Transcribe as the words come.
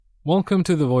Welcome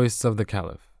to the Voice of the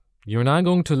Caliph. You're now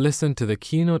going to listen to the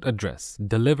keynote address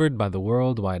delivered by the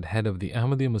worldwide head of the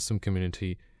Ahmadiyya Muslim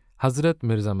community, Hazrat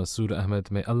Mirza Masroor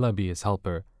Ahmad, may Allah be his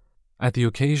helper, at the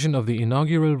occasion of the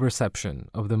inaugural reception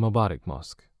of the Mubarak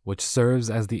Mosque, which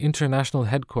serves as the international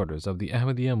headquarters of the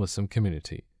Ahmadiyya Muslim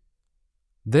community.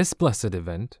 This blessed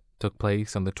event took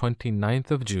place on the 29th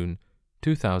of June,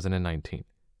 2019.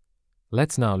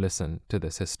 Let's now listen to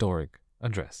this historic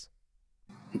address.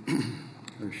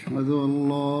 أشهد أن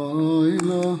لا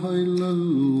إله إلا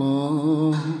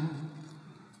الله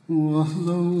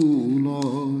وحده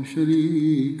لا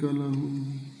شريك له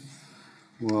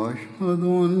وأشهد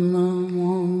أن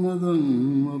محمدا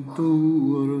عبده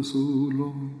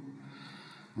ورسوله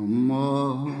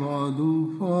أما بعد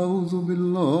فأعوذ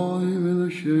بالله من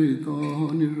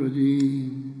الشيطان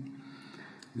الرجيم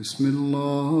بسم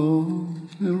الله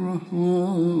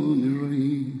الرحمن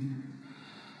الرحيم.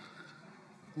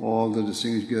 All the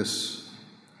distinguished guests,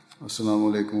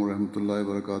 Assalamu alaikum wa rahmatullahi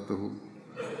wa barakatuhu.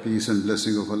 Peace and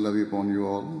blessing of Allah be upon you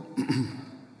all.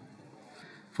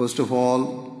 First of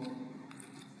all,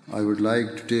 I would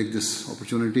like to take this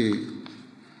opportunity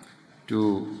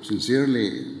to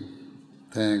sincerely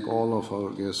thank all of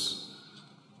our guests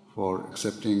for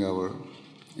accepting our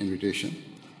invitation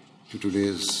to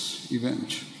today's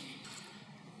event.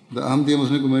 The Ahmadiyya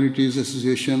Muslim Communities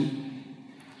Association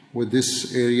with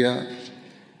this area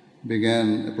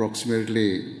began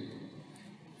approximately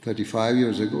 35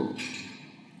 years ago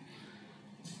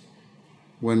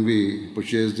when we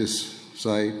purchased this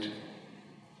site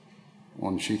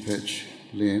on Sheephatch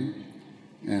Lane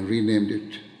and renamed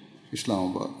it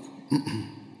Islamabad.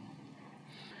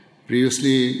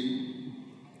 Previously,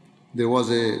 there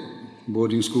was a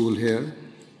boarding school here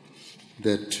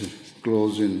that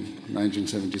closed in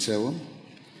 1977,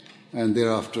 and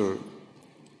thereafter,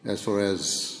 as far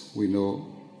as we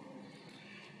know,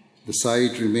 the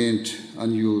site remained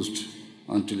unused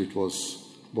until it was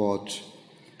bought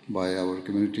by our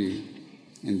community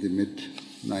in the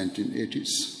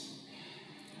mid-1980s.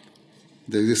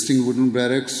 The existing wooden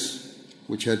barracks,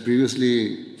 which had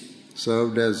previously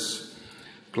served as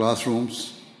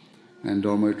classrooms and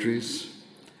dormitories,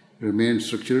 remained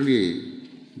structurally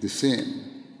the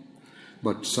same,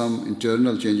 but some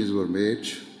internal changes were made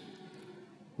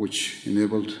which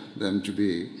enabled them to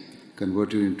be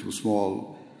converted into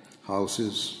small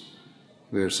houses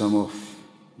where some of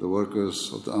the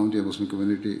workers of the Ahmadiyya Muslim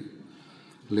community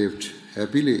lived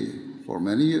happily for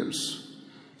many years.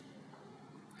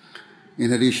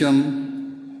 In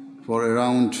addition, for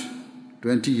around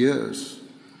 20 years,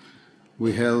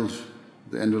 we held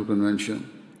the annual convention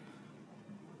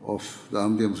of the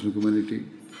Ahmadiyya Muslim community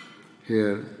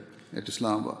here at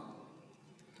Islamabad,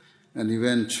 an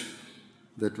event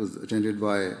that was attended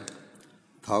by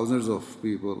thousands of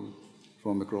people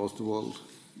from across the world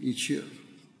each year.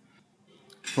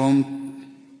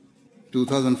 From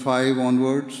 2005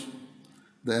 onwards,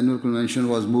 the annual convention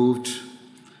was moved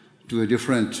to a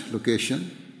different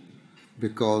location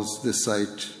because this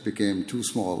site became too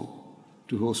small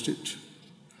to host it.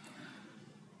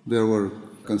 There were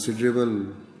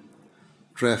considerable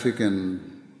traffic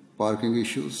and parking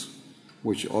issues,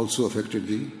 which also affected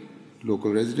the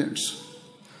local residents.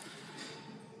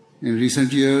 In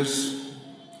recent years,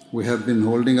 we have been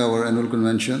holding our annual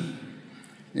convention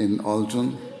in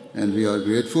Alton, and we are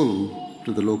grateful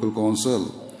to the local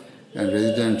council and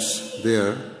residents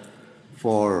there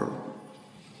for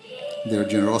their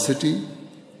generosity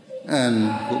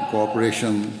and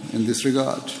cooperation in this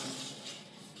regard.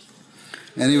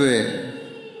 Anyway,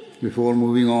 before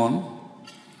moving on,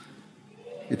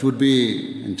 it would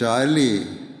be entirely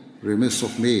remiss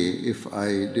of me if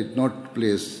I did not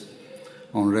place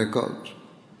on record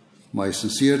my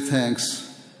sincere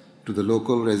thanks to the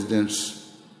local residents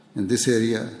in this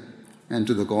area and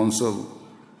to the council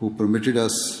who permitted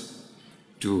us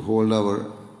to hold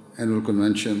our annual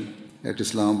convention at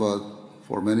Islamabad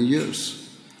for many years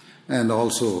and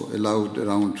also allowed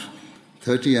around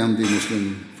 30 Ahmadi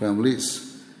Muslim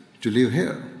families to live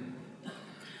here.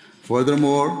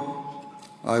 Furthermore,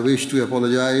 I wish to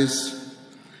apologize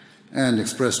and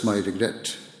express my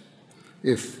regret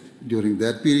if during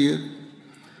that period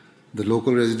the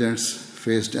local residents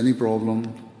faced any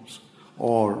problems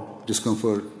or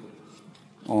discomfort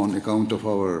on account of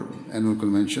our annual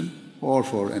convention or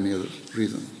for any other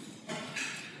reason.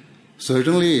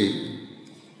 Certainly,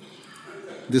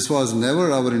 this was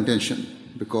never our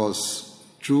intention because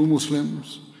true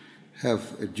Muslims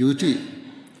have a duty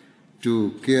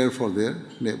to care for their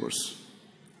neighbors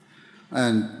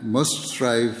and must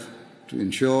strive to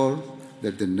ensure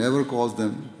that they never cause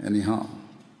them any harm.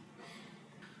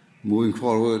 Moving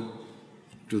forward,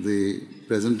 to the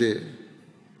present day,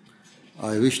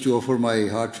 I wish to offer my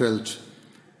heartfelt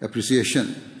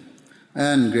appreciation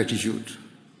and gratitude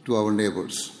to our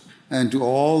neighbors and to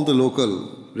all the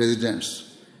local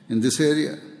residents in this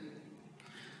area,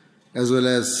 as well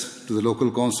as to the local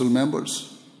council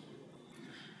members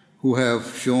who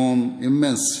have shown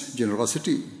immense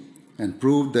generosity and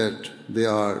proved that they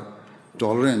are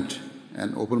tolerant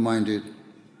and open-minded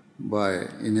by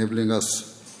enabling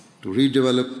us to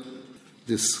redevelop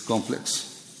this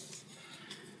complex.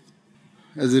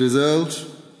 As a result,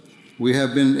 we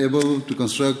have been able to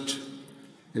construct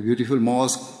a beautiful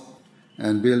mosque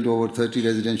and build over 30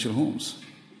 residential homes.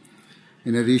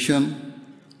 In addition,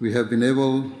 we have been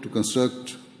able to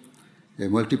construct a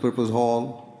multi-purpose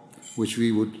hall, which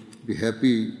we would be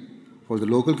happy for the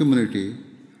local community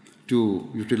to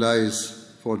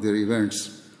utilize for their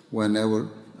events whenever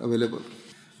available.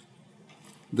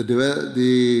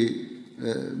 The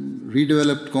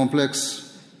redeveloped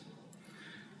complex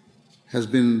has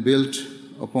been built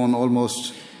upon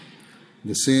almost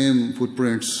the same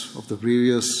footprints of the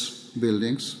previous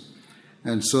buildings,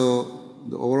 and so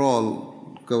the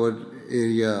overall covered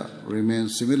area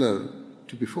remains similar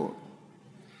to before.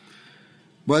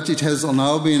 But it has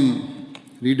now been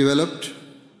redeveloped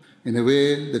in a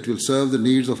way that will serve the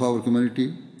needs of our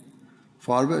community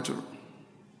far better.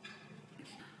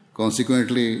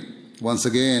 Consequently, once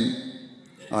again,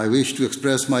 I wish to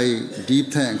express my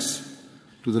deep thanks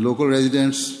to the local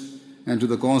residents and to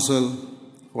the council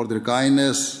for their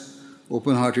kindness,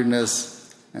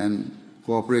 open-heartedness, and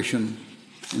cooperation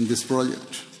in this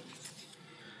project.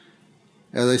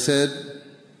 As I said,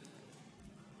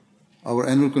 our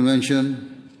annual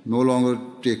convention no longer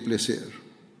takes place here,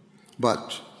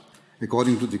 but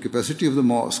according to the capacity of the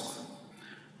mosque,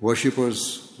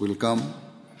 worshippers will come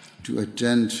to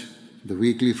attend the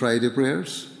weekly Friday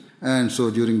prayers, and so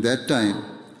during that time,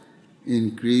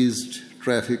 increased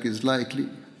traffic is likely.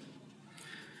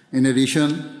 In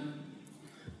addition,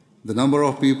 the number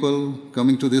of people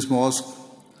coming to this mosque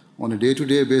on a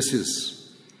day-to-day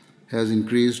basis has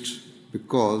increased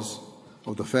because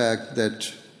of the fact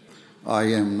that I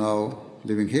am now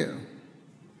living here.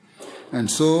 And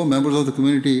so members of the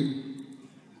community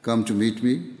come to meet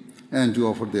me and to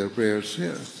offer their prayers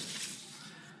here.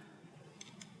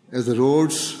 As the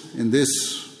roads in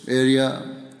this area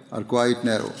are quite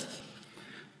narrow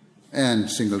and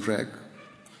single track,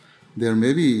 there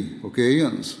may be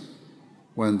occasions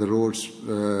when the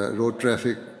road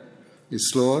traffic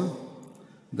is slower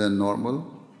than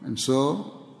normal, and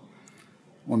so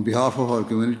on behalf of our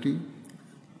community,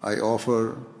 I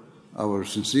offer our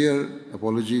sincere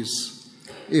apologies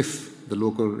if the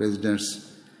local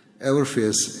residents ever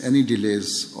face any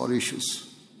delays or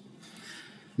issues.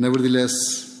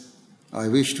 Nevertheless, I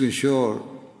wish to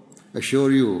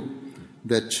assure you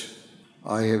that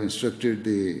I have instructed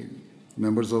the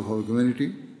members of our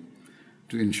community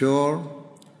to ensure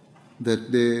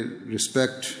that they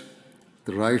respect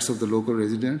the rights of the local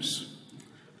residents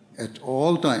at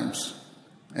all times,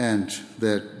 and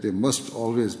that they must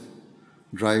always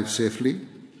drive safely,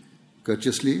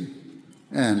 courteously,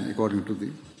 and according to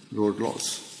the road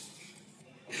laws.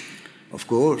 Of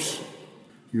course,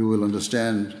 you will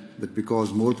understand that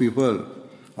because more people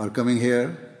are coming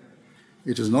here,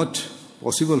 it is not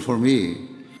possible for me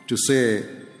to say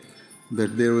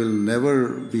that there will never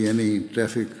be any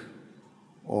traffic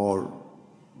or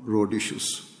road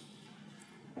issues.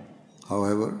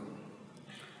 However,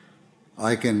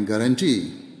 I can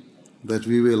guarantee that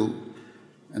we will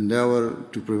endeavor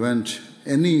to prevent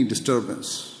any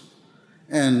disturbance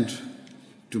and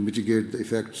to mitigate the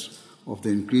effects of the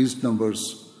increased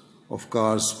numbers of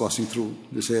cars passing through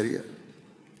this area.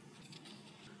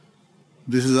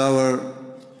 This is our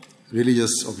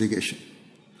religious obligation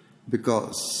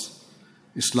because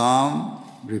Islam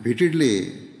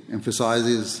repeatedly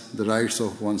emphasizes the rights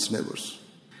of one's neighbors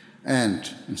and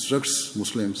instructs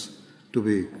Muslims to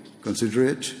be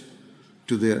considerate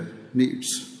to their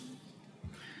needs.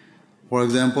 For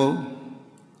example,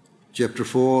 chapter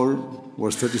 4,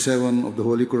 verse 37 of the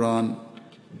Holy Quran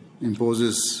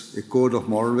imposes a code of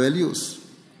moral values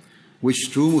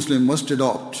which true Muslims must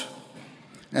adopt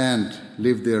and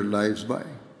live their lives by.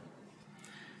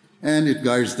 And it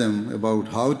guides them about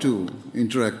how to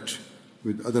interact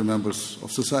with other members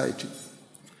of society.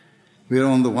 Where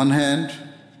on the one hand,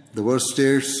 the verse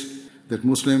states that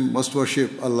Muslims must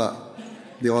worship Allah,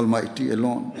 the Almighty,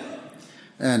 alone,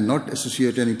 and not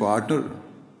associate any partner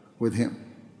with Him.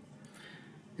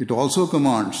 It also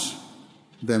commands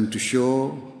them to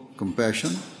show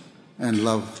compassion and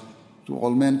love to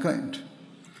all mankind.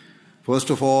 First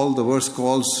of all, the verse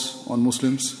calls on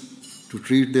Muslims to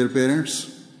treat their parents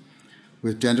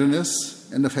with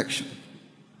tenderness and affection,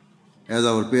 as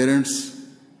our parents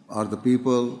are the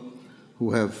people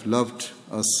who have loved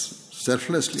us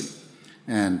selflessly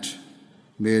and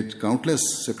made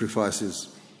countless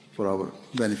sacrifices for our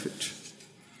benefit.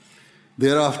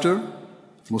 Thereafter,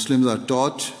 Muslims are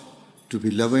taught to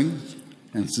be loving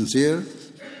and sincere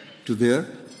to their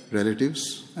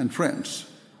relatives and friends.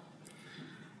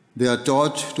 They are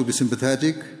taught to be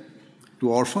sympathetic to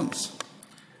orphans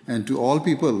and to all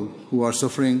people who are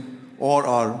suffering or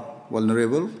are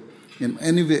vulnerable in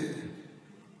any way.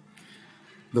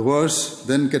 The verse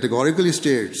then categorically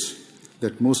states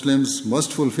that Muslims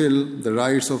must fulfill the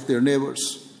rights of their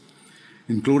neighbors,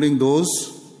 including those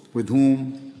with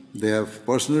whom they have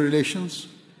personal relations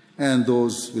and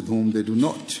those with whom they do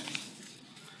not.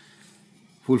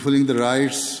 Fulfilling the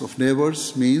rights of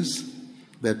neighbors means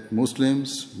that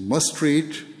Muslims must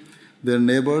treat their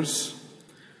neighbors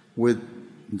with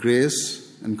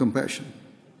grace and compassion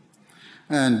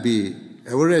and be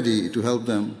ever ready to help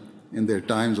them in their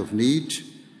times of need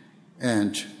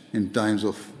and in times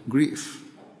of grief.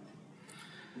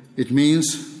 It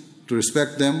means to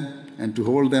respect them and to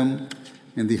hold them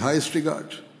in the highest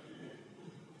regard.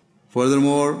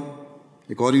 Furthermore,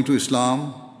 according to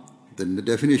Islam, the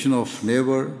definition of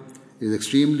neighbor is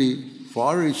extremely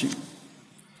far-reaching.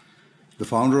 The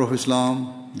founder of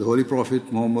Islam, the Holy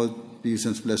Prophet Muhammad, peace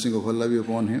and blessing of Allah be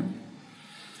upon him,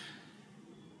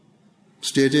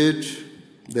 stated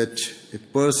that a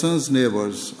person's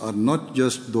neighbors are not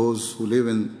just those who live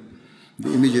in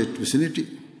the immediate vicinity,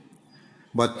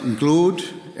 but include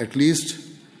at least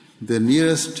the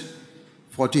nearest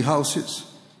 40 houses.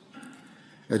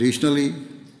 Additionally,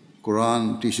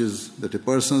 Quran teaches that a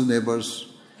person's neighbors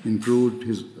include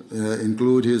his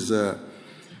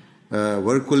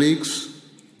work colleagues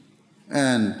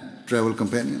and travel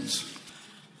companions.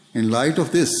 In light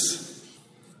of this,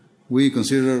 we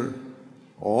consider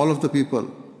all of the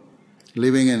people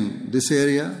living in this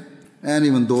area and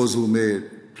even those who may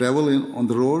travel on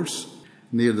the roads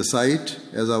near the site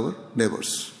as our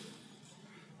neighbors.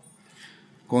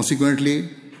 Consequently,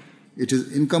 it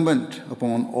is incumbent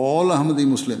upon all Ahmadi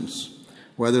Muslims,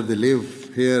 whether they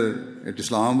live here at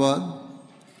Islamabad,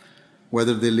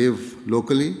 whether they live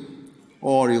locally,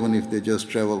 or even if they just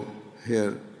travel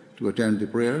here to attend the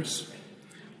prayers,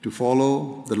 to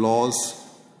follow the laws,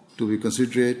 to be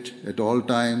considerate at all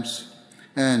times,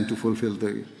 and to fulfill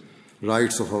the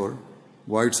rights of our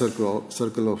wide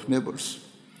circle of neighbors,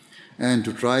 and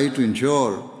to try to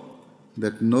ensure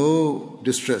that no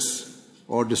distress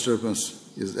or disturbance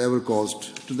is ever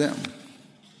caused to them.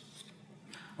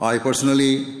 I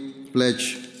personally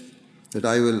pledge that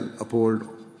I will uphold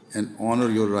and honor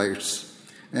your rights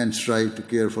and strive to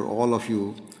care for all of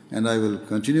you, and I will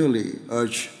continually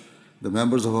urge the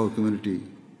members of our community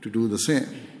to do the same.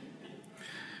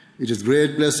 It is a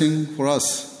great blessing for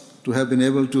us to have been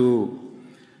able to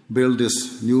build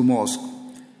this new mosque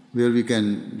where we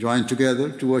can join together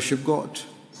to worship God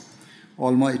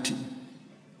Almighty.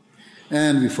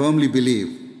 And we firmly believe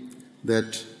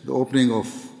that the opening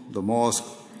of the mosque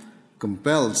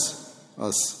compels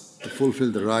us to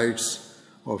fulfill the rights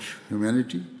of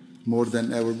humanity more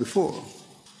than ever before.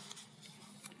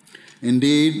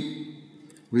 Indeed,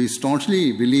 we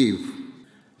staunchly believe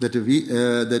that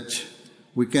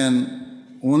we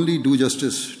can only do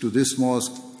justice to this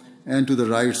mosque and to the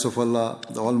rights of Allah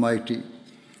the Almighty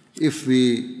if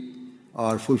we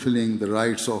are fulfilling the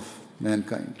rights of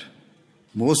mankind.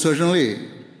 Most certainly,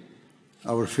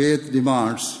 our faith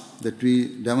demands that we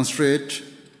demonstrate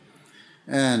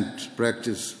and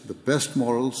practice the best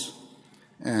morals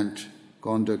and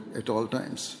conduct at all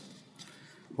times.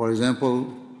 For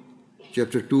example,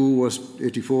 chapter 2, verse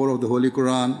 84 of the Holy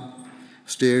Quran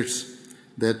states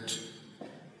that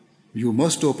you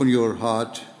must open your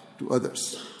heart to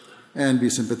others and be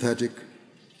sympathetic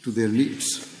to their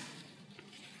needs.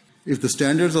 If the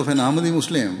standards of an Ahmadi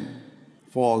Muslim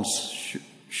falls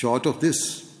short of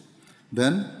this,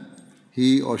 then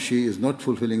he or she is not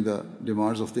fulfilling the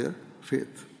demands of their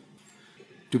faith.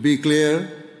 To be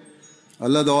clear,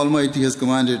 Allah the Almighty has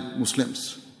commanded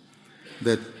Muslims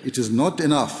that it is not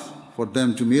enough for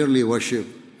them to merely worship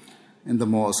in the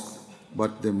mosque,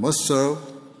 but they must serve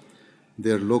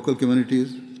their local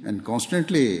communities and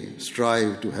constantly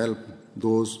strive to help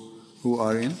those who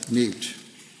are in need.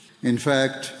 In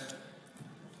fact,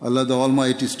 Allah the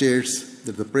Almighty states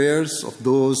that the prayers of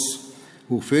those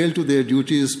who fail to their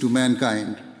duties to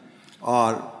mankind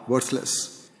are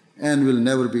worthless and will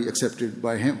never be accepted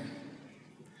by Him.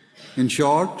 In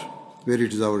short, where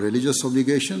it is our religious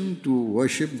obligation to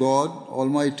worship God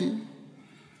Almighty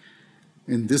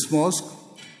in this mosque,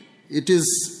 it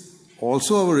is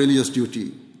also our religious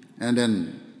duty and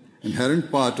an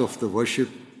inherent part of the worship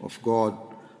of God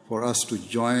for us to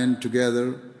join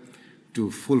together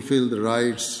to fulfill the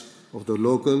rights of the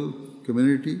local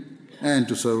community and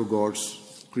to serve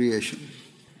God's creation.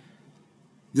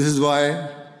 This is why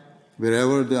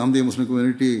wherever the Ahmadiyya Muslim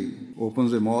community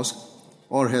opens a mosque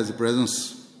or has a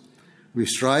presence, we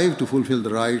strive to fulfill the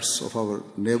rights of our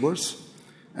neighbors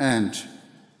and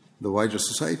the wider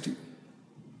society.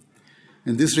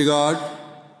 In this regard,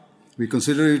 we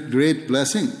consider it great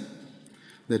blessing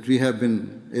that we have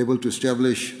been able to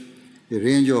establish a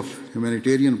range of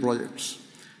humanitarian projects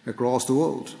across the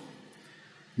world,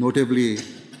 notably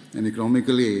in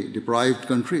economically deprived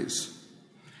countries.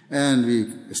 And we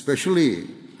especially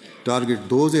target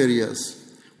those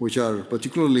areas which are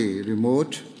particularly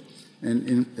remote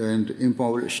and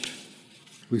impoverished.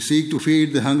 We seek to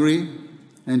feed the hungry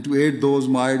and to aid those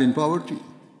mired in poverty.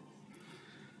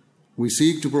 We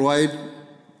seek to provide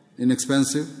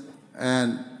inexpensive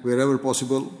and, wherever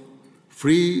possible,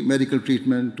 free medical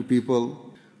treatment to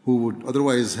people who would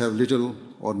otherwise have little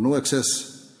or no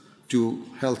access to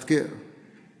health care.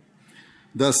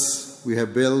 Thus, we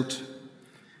have built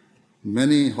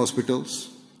many hospitals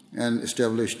and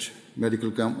established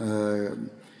medical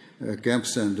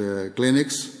camps and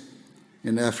clinics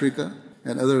in Africa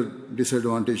and other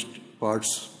disadvantaged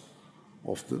parts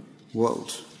of the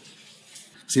world.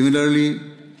 Similarly,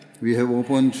 we have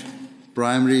opened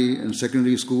primary and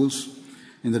secondary schools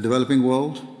in the developing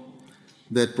world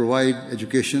that provide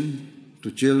education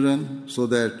to children so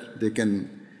that they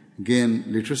can gain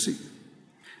literacy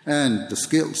and the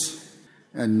skills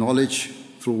and knowledge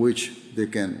through which they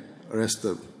can arrest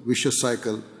the vicious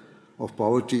cycle of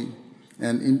poverty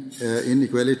and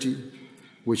inequality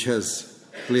which has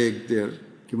plagued their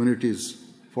communities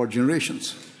for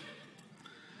generations.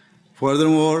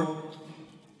 Furthermore,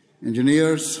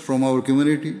 engineers from our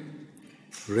community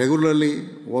regularly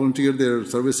volunteer their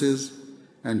services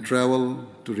and travel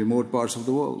to remote parts of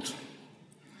the world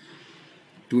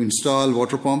to install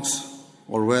water pumps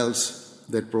or wells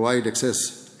that provide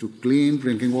access to clean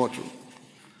drinking water.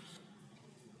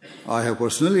 I have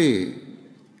personally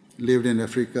lived in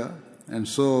Africa, and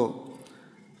so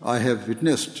I have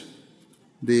witnessed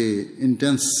the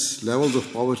intense levels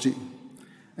of poverty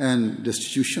and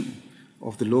destitution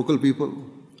of the local people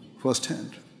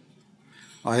firsthand.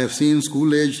 I have seen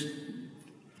school-aged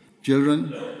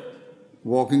children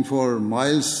walking for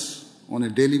miles on a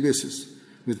daily basis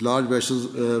with large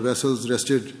vessels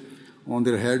rested on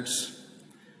their heads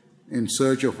in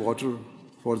search of water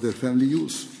for their family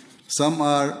use. Some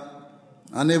are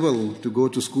unable to go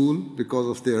to school because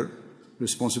of their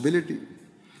responsibility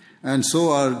and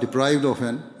so are deprived of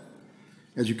an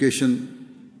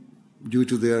education due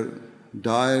to their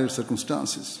dire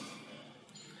circumstances,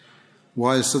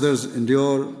 whilst others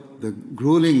endure the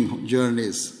grueling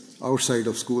journeys outside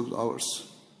of school hours.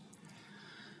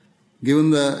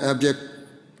 Given the abject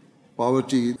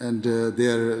poverty and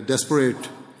their desperate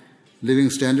living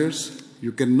standards,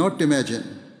 you cannot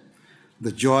imagine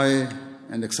the joy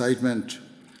and excitement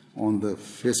on the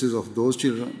faces of those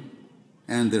children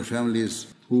and their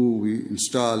families who we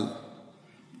install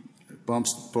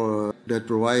pumps that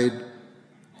provide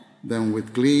them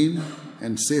with clean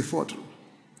and safe water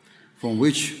from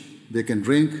which they can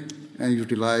drink and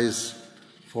utilize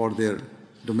for their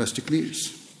domestic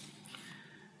needs.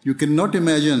 You cannot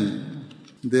imagine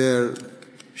their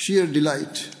sheer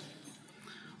delight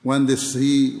when they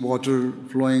see water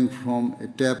flowing from a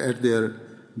tap at their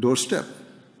doorstep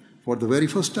for the very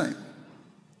first time.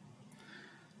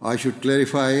 I should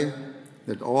clarify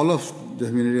that all of the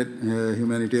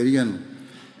humanitarian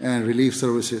and relief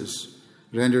services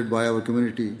rendered by our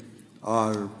community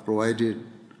are provided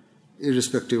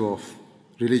irrespective of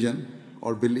religion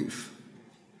or belief.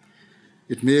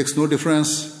 It makes no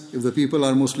difference if the people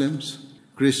are Muslims,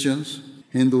 Christians,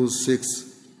 Hindus,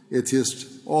 Sikhs,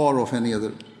 atheists, or of any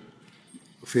other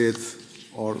faith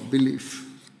or belief.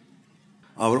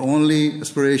 Our only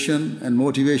aspiration and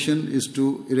motivation is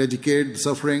to eradicate the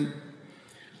suffering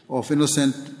of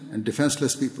innocent and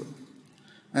defenseless people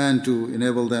and to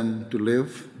enable them to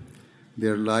live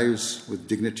their lives with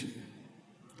dignity.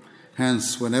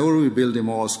 Hence, whenever we build a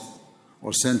mosque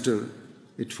or center,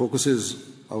 it focuses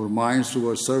our minds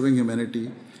towards serving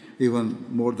humanity even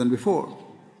more than before.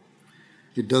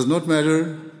 It does not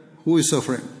matter who is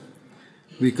suffering.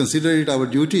 We consider it our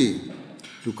duty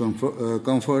to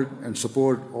comfort and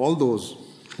support all those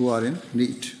who are in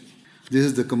need. This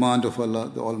is the command of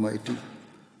Allah the Almighty.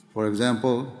 For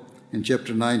example, in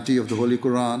chapter 90 of the Holy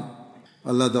Quran,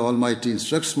 Allah the Almighty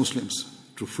instructs Muslims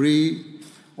to free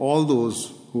all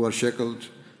those who are shackled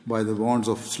by the bonds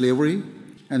of slavery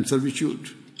and servitude.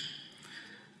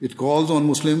 It calls on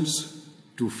Muslims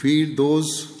to feed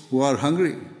those who are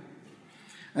hungry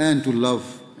and to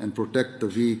love and protect the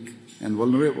weak and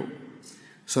vulnerable,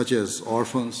 such as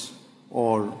orphans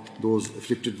or those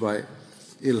afflicted by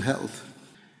ill health.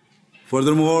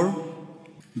 Furthermore,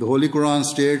 the Holy Quran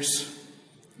states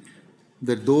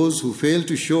that those who fail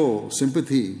to show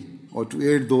sympathy or to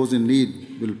aid those in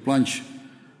need will plunge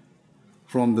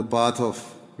from the path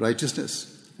of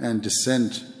righteousness and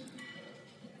descend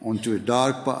onto a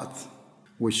dark path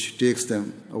which takes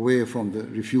them away from the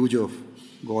refuge of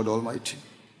God Almighty.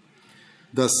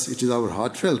 Thus, it is our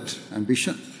heartfelt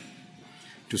ambition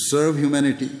to serve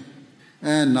humanity.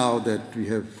 And now that we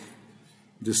have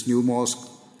this new mosque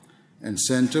and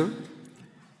center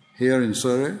here in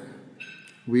Surrey,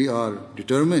 we are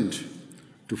determined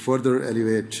to further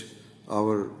elevate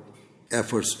our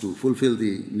efforts to fulfill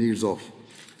the needs of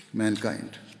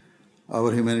mankind.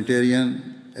 Our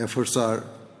humanitarian efforts are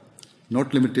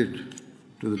not limited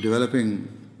to the developing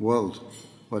world,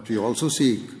 but we also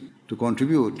seek to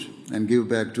contribute and give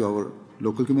back to our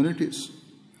local communities.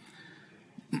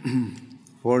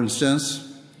 For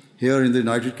instance, here in the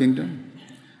United Kingdom,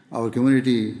 our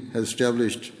community has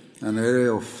established an array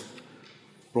of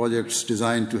projects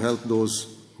designed to help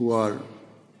those who are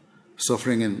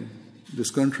suffering in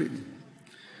this country.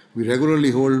 We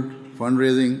regularly hold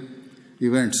fundraising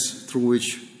events through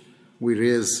which we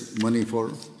raise money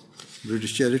for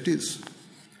British charities.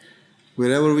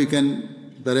 Wherever we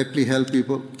can directly help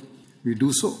people, we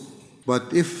do so.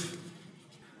 But if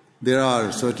there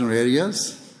are certain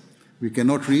areas we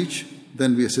cannot reach,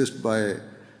 then we assist by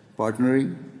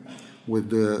partnering with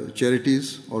the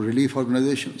charities or relief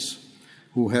organizations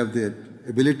who have the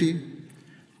ability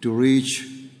to reach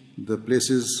the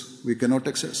places we cannot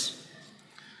access.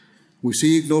 We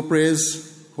seek no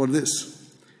praise for this,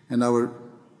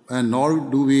 and nor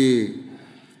do we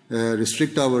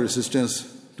restrict our assistance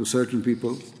to certain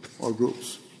people or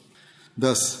groups.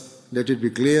 Thus, let it be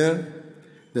clear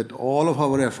that all of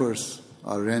our efforts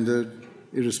are rendered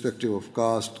irrespective of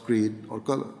caste, creed, or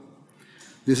color.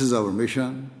 This is our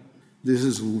mission, this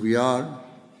is who we are,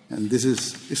 and this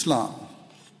is Islam.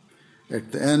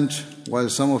 At the end, while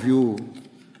some of you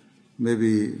may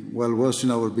be well versed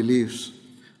in our beliefs,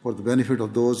 for the benefit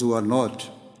of those who are not,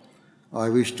 I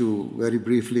wish to very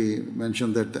briefly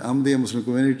mention that the Ahmadiyya Muslim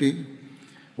community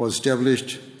was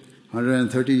established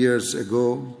 130 years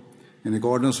ago in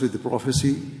accordance with the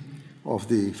prophecy of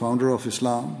the founder of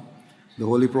Islam, the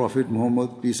Holy Prophet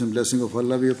Muhammad, peace and blessing of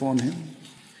Allah be upon him.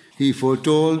 He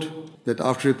foretold that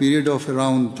after a period of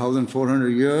around 1,400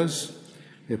 years,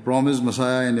 a promised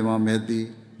Messiah and Imam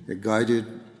Mahdi, a guided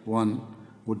one,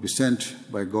 would be sent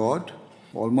by God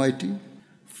Almighty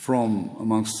from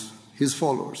amongst his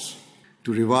followers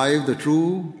to revive the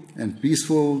true and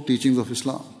peaceful teachings of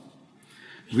Islam.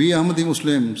 We Ahmadi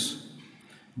Muslims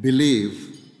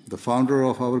believe the founder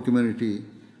of our community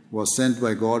was sent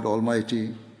by God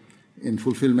Almighty in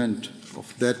fulfillment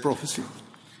of that prophecy.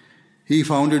 He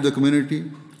founded the community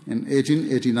in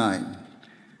 1889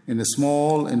 in a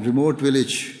small and remote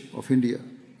village of India,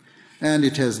 and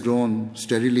it has grown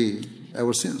steadily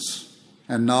ever since.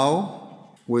 And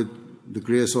now, with the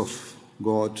grace of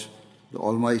God the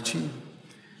Almighty,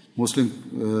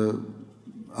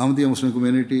 Ahmadiyya Muslim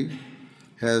community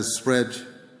has spread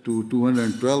to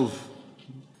 212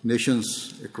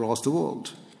 nations across the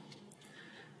world.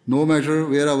 No matter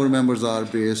where our members are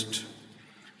based,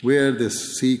 where they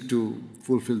seek to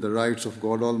fulfill the rights of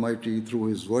God Almighty through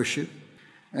His worship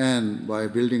and by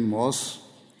building mosques,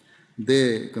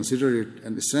 they consider it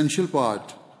an essential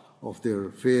part of their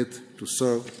faith to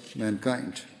serve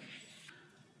mankind.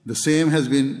 The same has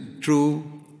been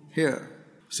true here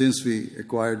since we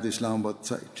acquired the Islamabad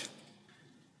site.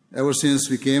 Ever since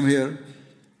we came here,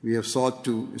 we have sought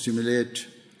to assimilate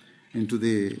into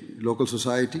the local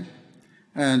society,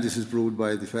 and this is proved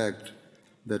by the fact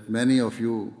that many of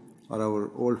you are our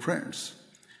old friends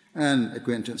and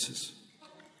acquaintances,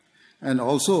 and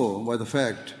also by the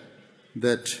fact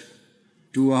that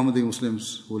two Ahmadi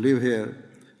Muslims who live here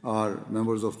are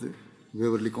members of the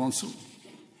Waverley Council.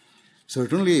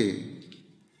 Certainly,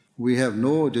 we have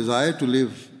no desire to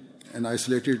live an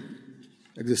isolated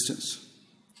existence.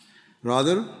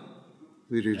 Rather,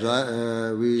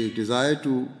 we desire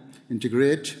to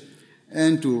integrate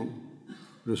and to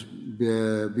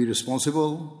be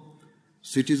responsible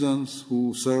citizens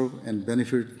who serve and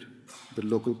benefit the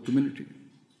local community.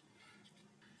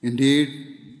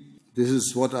 Indeed, this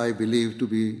is what I believe to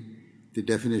be the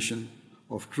definition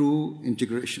of true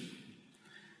integration: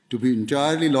 to be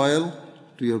entirely loyal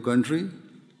to your country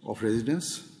of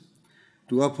residence,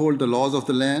 to uphold the laws of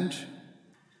the land,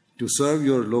 to serve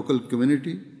your local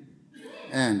community,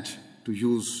 and to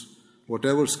use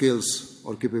whatever skills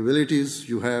or capabilities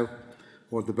you have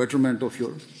for the betterment of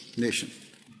your nation.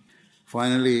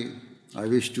 Finally, I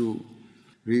wish to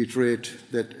reiterate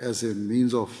that as a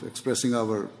means of expressing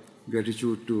our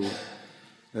gratitude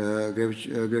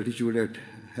at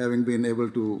having been able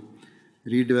to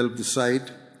redevelop the site,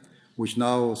 which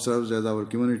now serves as our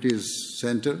community's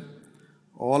center,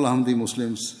 all Ahmadi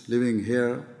Muslims living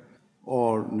here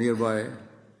or nearby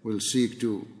will seek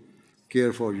to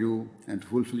care for you and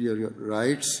fulfill your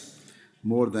rights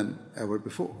more than ever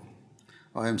before.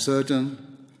 I am certain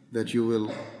that you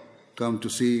will come to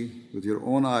see with your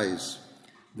own eyes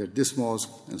that this mosque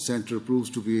and center proves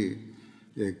to be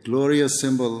a glorious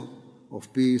symbol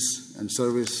of peace and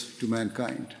service to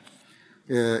mankind.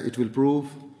 It will prove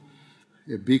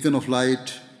a beacon of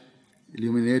light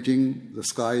illuminating the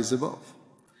skies above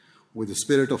with the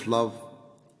spirit of love,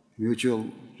 mutual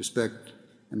respect,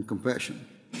 and compassion.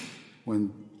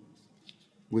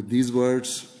 With these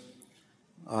words,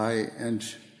 I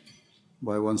end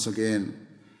by once again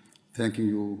thanking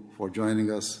you for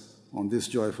joining us on this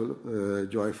joyful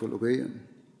occasion.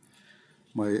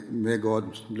 May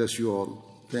God bless you all.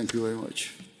 Thank you very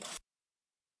much.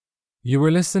 You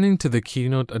were listening to the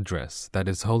keynote address that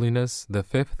His Holiness, the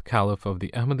 5th Caliph of the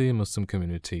Ahmadiyya Muslim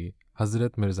community,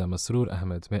 Hazrat Mirza Masroor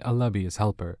Ahmad, may Allah be his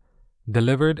helper,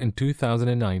 delivered in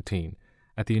 2019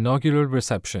 at the inaugural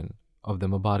reception of the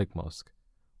Mubarak Mosque,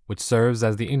 which serves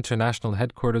as the international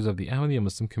headquarters of the Ahmadiyya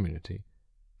Muslim community.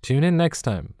 Tune in next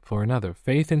time for another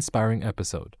faith-inspiring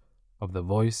episode of The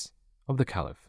Voice of the Caliph.